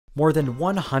More than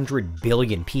 100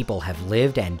 billion people have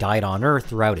lived and died on Earth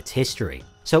throughout its history,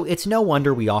 so it's no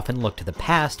wonder we often look to the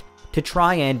past to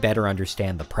try and better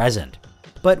understand the present.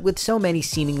 But with so many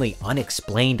seemingly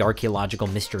unexplained archaeological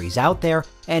mysteries out there,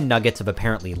 and nuggets of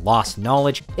apparently lost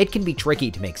knowledge, it can be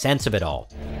tricky to make sense of it all.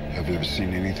 Have you ever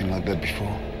seen anything like that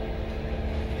before?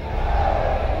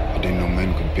 I didn't know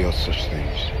men could build such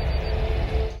things.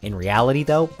 In reality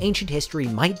though, ancient history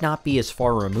might not be as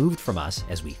far removed from us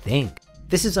as we think.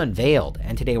 This is Unveiled,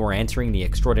 and today we're answering the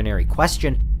extraordinary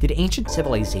question, did ancient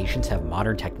civilizations have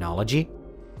modern technology?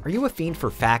 Are you a fiend for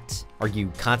facts? Are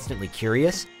you constantly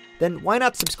curious? Then why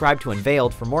not subscribe to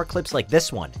Unveiled for more clips like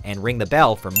this one, and ring the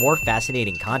bell for more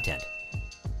fascinating content.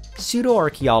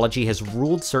 Pseudo-archaeology has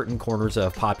ruled certain corners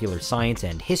of popular science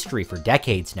and history for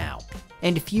decades now,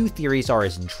 and few theories are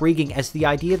as intriguing as the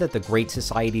idea that the great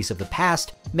societies of the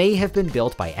past may have been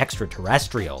built by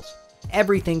extraterrestrials.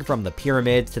 Everything from the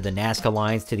pyramids to the Nazca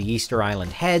lines to the Easter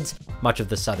Island heads, much of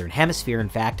the southern hemisphere in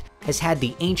fact, has had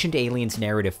the ancient aliens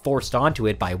narrative forced onto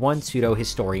it by one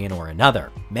pseudo-historian or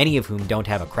another, many of whom don't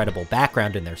have a credible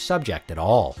background in their subject at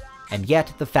all. And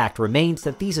yet, the fact remains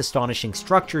that these astonishing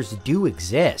structures do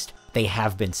exist. They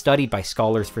have been studied by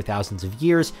scholars for thousands of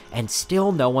years, and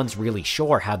still no one's really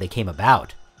sure how they came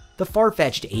about. The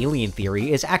far-fetched alien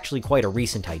theory is actually quite a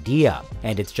recent idea,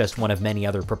 and it's just one of many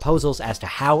other proposals as to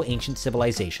how ancient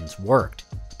civilizations worked.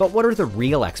 But what are the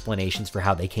real explanations for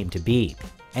how they came to be?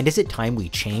 And is it time we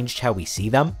changed how we see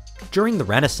them? During the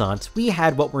Renaissance, we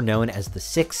had what were known as the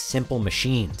 6 simple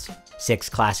machines. 6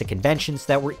 classic inventions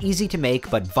that were easy to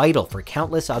make but vital for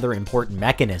countless other important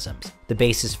mechanisms, the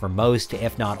basis for most,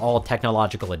 if not all,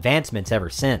 technological advancements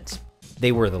ever since.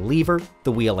 They were the lever,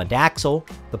 the wheel and axle,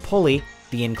 the pulley,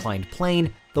 the inclined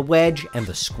plane, the wedge, and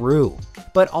the screw.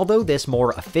 But although this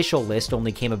more official list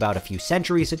only came about a few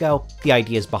centuries ago, the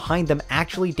ideas behind them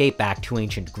actually date back to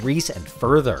ancient Greece and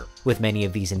further, with many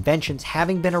of these inventions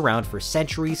having been around for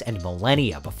centuries and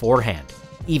millennia beforehand.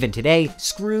 Even today,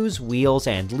 screws, wheels,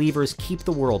 and levers keep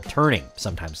the world turning,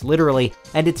 sometimes literally,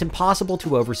 and it's impossible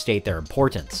to overstate their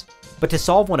importance. But to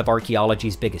solve one of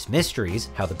archaeology's biggest mysteries,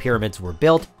 how the pyramids were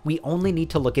built, we only need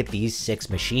to look at these 6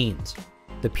 machines.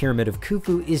 The Pyramid of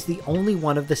Khufu is the only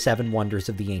one of the 7 wonders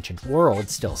of the ancient world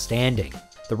still standing.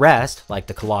 The rest, like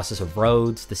the Colossus of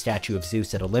Rhodes, the statue of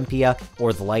Zeus at Olympia,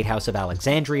 or the Lighthouse of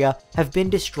Alexandria, have been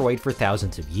destroyed for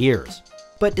thousands of years.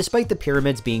 But despite the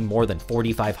pyramids being more than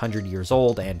 4,500 years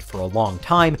old and, for a long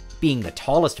time, being the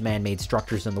tallest man-made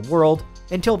structures in the world,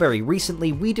 until very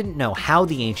recently we didn't know how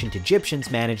the ancient Egyptians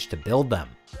managed to build them.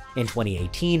 In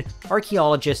 2018,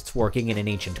 archaeologists working in an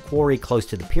ancient quarry close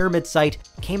to the pyramid site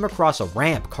came across a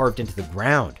ramp carved into the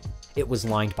ground. It was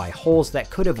lined by holes that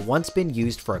could have once been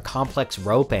used for a complex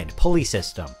rope and pulley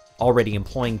system, already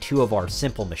employing 2 of our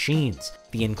simple machines,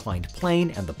 the inclined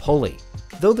plane and the pulley.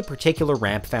 Though the particular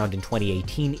ramp found in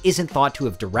 2018 isn't thought to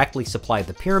have directly supplied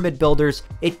the pyramid builders,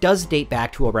 it does date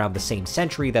back to around the same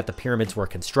century that the pyramids were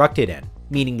constructed in,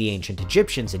 meaning the ancient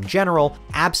Egyptians in general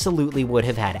absolutely would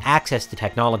have had access to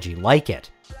technology like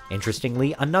it.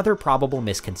 Interestingly, another probable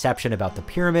misconception about the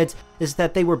pyramids is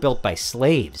that they were built by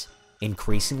slaves.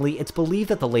 Increasingly, it's believed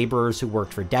that the laborers who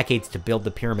worked for decades to build the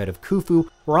Pyramid of Khufu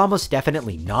were almost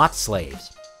definitely not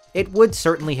slaves. It would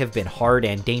certainly have been hard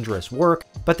and dangerous work,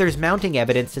 but there's mounting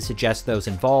evidence to suggest those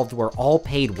involved were all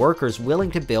paid workers willing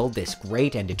to build this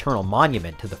great and eternal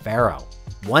monument to the pharaoh.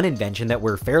 One invention that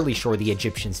we're fairly sure the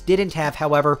Egyptians didn't have,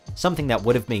 however, something that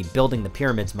would have made building the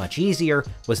pyramids much easier,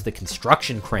 was the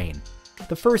construction crane.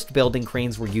 The first building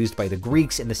cranes were used by the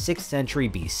Greeks in the 6th century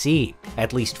BC,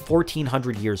 at least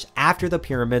 1400 years after the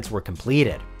pyramids were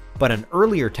completed. But an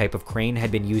earlier type of crane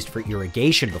had been used for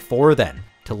irrigation before then,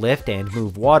 to lift and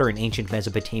move water in ancient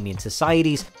Mesopotamian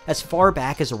societies as far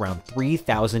back as around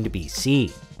 3000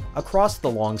 BC. Across the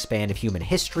long span of human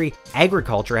history,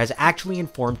 agriculture has actually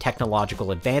informed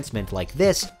technological advancement like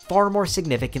this far more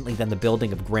significantly than the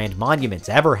building of grand monuments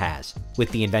ever has,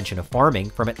 with the invention of farming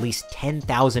from at least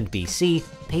 10,000 BC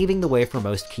paving the way for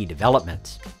most key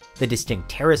developments. The distinct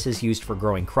terraces used for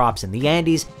growing crops in the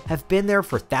Andes have been there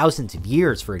for thousands of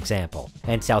years, for example,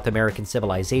 and South American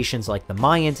civilizations like the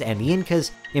Mayans and the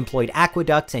Incas employed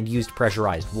aqueducts and used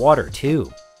pressurized water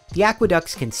too. The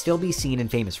aqueducts can still be seen in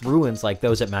famous ruins like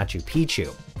those at Machu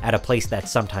Picchu, at a place that's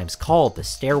sometimes called the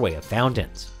Stairway of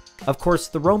Fountains. Of course,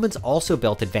 the Romans also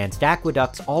built advanced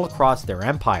aqueducts all across their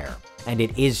empire, and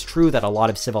it is true that a lot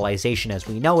of civilization as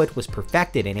we know it was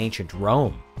perfected in ancient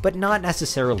Rome, but not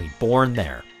necessarily born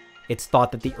there. It's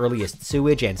thought that the earliest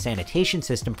sewage and sanitation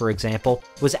system, for example,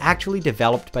 was actually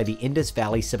developed by the Indus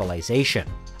Valley Civilization,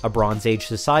 a Bronze Age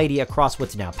society across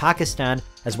what's now Pakistan,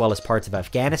 as well as parts of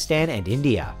Afghanistan and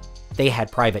India. They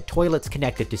had private toilets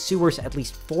connected to sewers at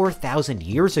least 4,000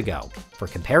 years ago. For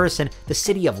comparison, the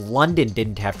city of London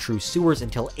didn't have true sewers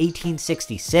until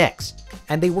 1866,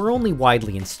 and they were only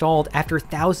widely installed after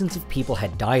thousands of people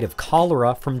had died of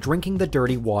cholera from drinking the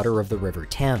dirty water of the River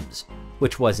Thames,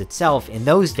 which was itself, in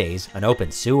those days, an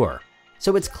open sewer.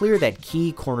 So it's clear that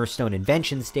key cornerstone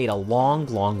inventions date a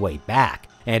long way back,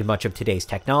 and much of today's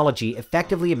technology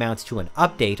effectively amounts to an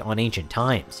update on ancient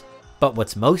times. But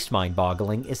what's most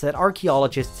mind-boggling is that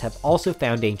archaeologists have also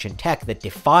found ancient tech that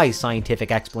defies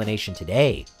scientific explanation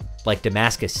today, like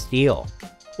Damascus steel.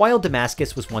 While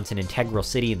Damascus was once an integral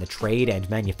city in the trade and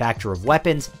manufacture of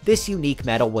weapons, this unique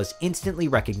metal was instantly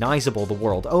recognizable the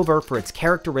world over for its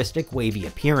characteristic wavy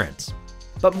appearance.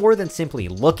 But more than simply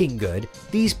looking good,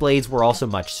 these blades were also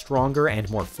much stronger and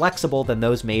more flexible than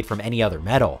those made from any other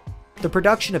metal. The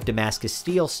production of Damascus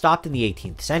steel stopped in the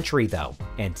 18th century though,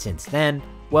 and since then,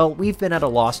 well, we've been at a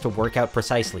loss to work out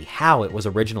precisely how it was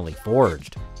originally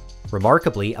forged.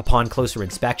 Remarkably, upon closer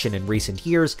inspection in recent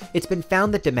years, it's been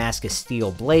found that Damascus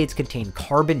steel blades contain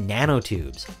carbon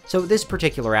nanotubes. So this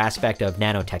particular aspect of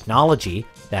nanotechnology,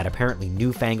 that apparently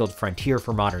newfangled frontier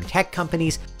for modern tech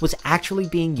companies, was actually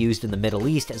being used in the Middle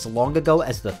East as long ago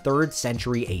as the 3rd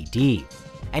century AD.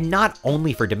 And not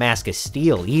only for Damascus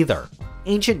steel either.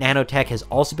 Ancient nanotech has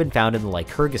also been found in the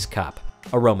Lycurgus cup,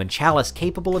 a Roman chalice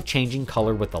capable of changing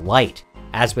color with the light.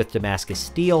 As with Damascus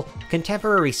steel,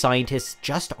 contemporary scientists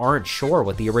just aren't sure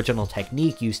what the original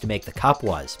technique used to make the cup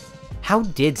was. How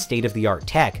did state-of-the-art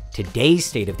tech, today's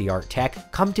state-of-the-art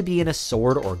tech, come to be in a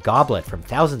sword or goblet from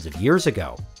thousands of years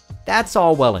ago? That's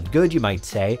all well and good, you might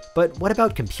say, but what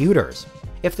about computers?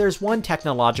 If there's one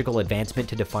technological advancement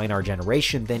to define our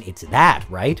generation, then it's that,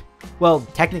 right? Well,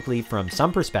 technically, from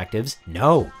some perspectives,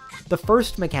 no. The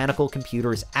first mechanical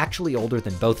computer is actually older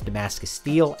than both Damascus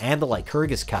steel and the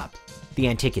Lycurgus cup. The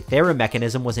Antikythera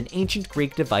mechanism was an ancient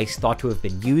Greek device thought to have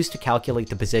been used to calculate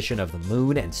the position of the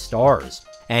moon and stars,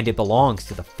 and it belongs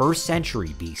to the 1st century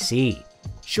BC.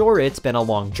 Sure, it's been a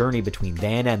long journey between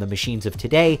then and the machines of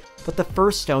today, but the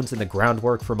first stones in the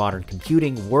groundwork for modern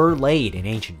computing were laid in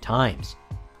ancient times.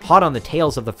 Hot on the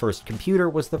tails of the first computer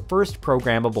was the first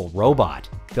programmable robot,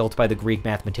 built by the Greek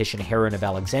mathematician Heron of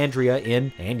Alexandria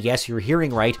in, and yes, you're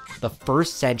hearing right, the 1st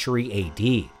century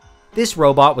AD. This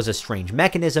robot was a strange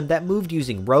mechanism that moved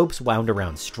using ropes wound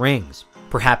around strings,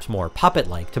 perhaps more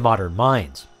puppet-like to modern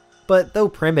minds. But though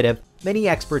primitive, many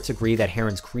experts agree that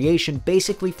Heron's creation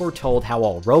basically foretold how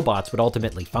all robots would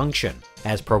ultimately function,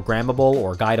 as programmable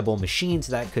or guidable machines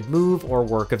that could move or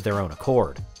work of their own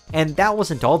accord. And that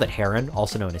wasn't all that Heron,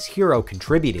 also known as Hero,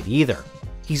 contributed either.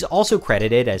 He's also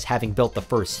credited as having built the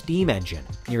first steam engine,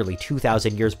 nearly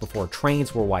 2,000 years before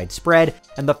trains were widespread,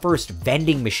 and the first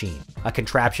vending machine, a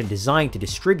contraption designed to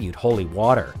distribute holy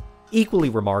water. Equally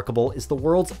remarkable is the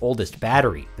world's oldest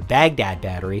battery, the Baghdad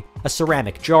battery, a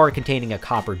ceramic jar containing a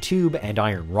copper tube and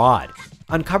iron rod.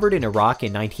 Uncovered in Iraq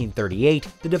in 1938,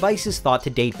 the device is thought to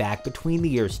date back between the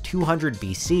years 200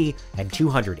 BC and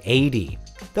 200 AD.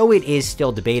 Though it is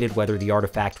still debated whether the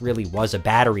artifact really was a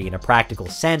battery in a practical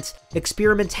sense,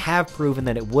 experiments have proven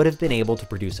that it would have been able to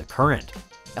produce a current.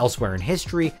 Elsewhere in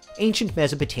history, ancient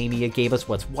Mesopotamia gave us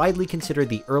what's widely considered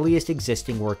the earliest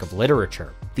existing work of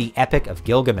literature, the Epic of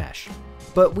Gilgamesh.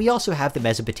 But we also have the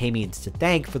Mesopotamians to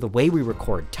thank for the way we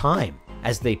record time,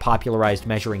 as they popularized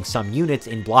measuring some units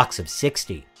in blocks of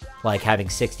 60, like having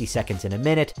 60 seconds in a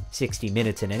minute, 60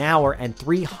 minutes in an hour, and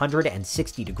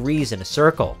 360 degrees in a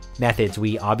circle, methods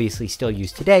we obviously still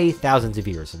use today thousands of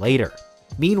years later.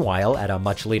 Meanwhile, at a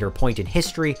much later point in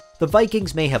history, the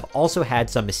Vikings may have also had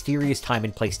some mysterious time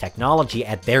and place technology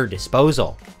at their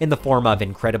disposal, in the form of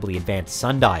incredibly advanced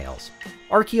sundials.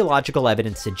 Archaeological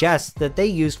evidence suggests that they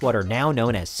used what are now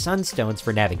known as sunstones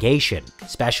for navigation,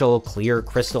 special, clear,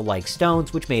 crystal-like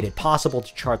stones which made it possible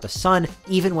to chart the sun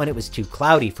even when it was too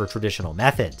cloudy for traditional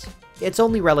methods. It's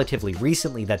only relatively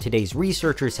recently that today's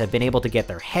researchers have been able to get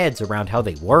their heads around how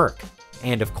they work.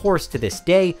 And of course, to this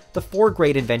day, the 4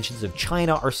 great inventions of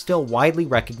China are still widely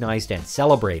recognized and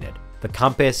celebrated. The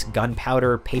compass,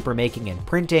 gunpowder, papermaking, and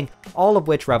printing, all of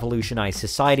which revolutionized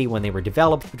society when they were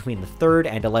developed between the 3rd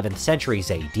and 11th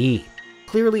centuries AD.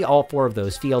 Clearly, all 4 of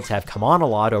those fields have come on a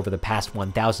lot over the past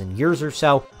 1,000 years or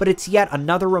so, but it's yet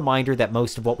another reminder that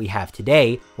most of what we have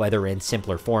today, whether in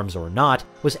simpler forms or not,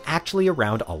 was actually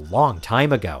around a long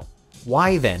time ago.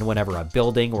 Why then, whenever a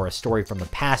building or a story from the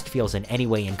past feels in any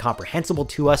way incomprehensible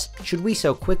to us, should we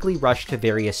so quickly rush to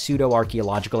various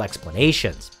pseudo-archaeological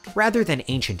explanations? Rather than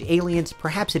ancient aliens,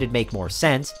 perhaps it'd make more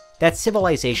sense, that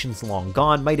civilizations long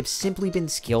gone might have simply been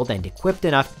skilled and equipped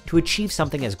enough to achieve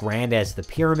something as grand as the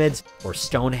pyramids, or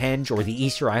Stonehenge, or the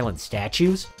Easter Island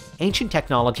statues. Ancient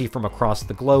technology from across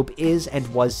the globe is and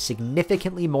was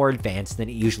significantly more advanced than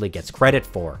it usually gets credit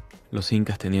for. Los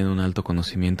incas tenían un alto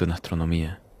conocimiento en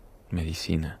astronomía,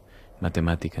 medicina,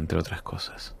 matemática, entre otras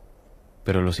cosas.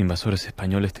 Pero los invasores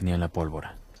españoles tenían la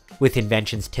pólvora. With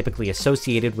inventions typically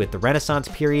associated with the Renaissance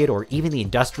period or even the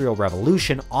Industrial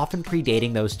Revolution often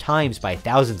predating those times by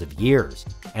thousands of years.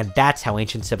 And that's how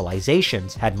ancient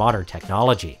civilizations had modern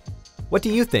technology. What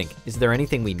do you think? Is there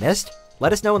anything we missed?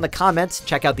 Let us know in the comments,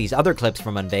 check out these other clips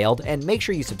from Unveiled, and make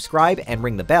sure you subscribe and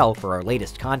ring the bell for our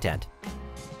latest content.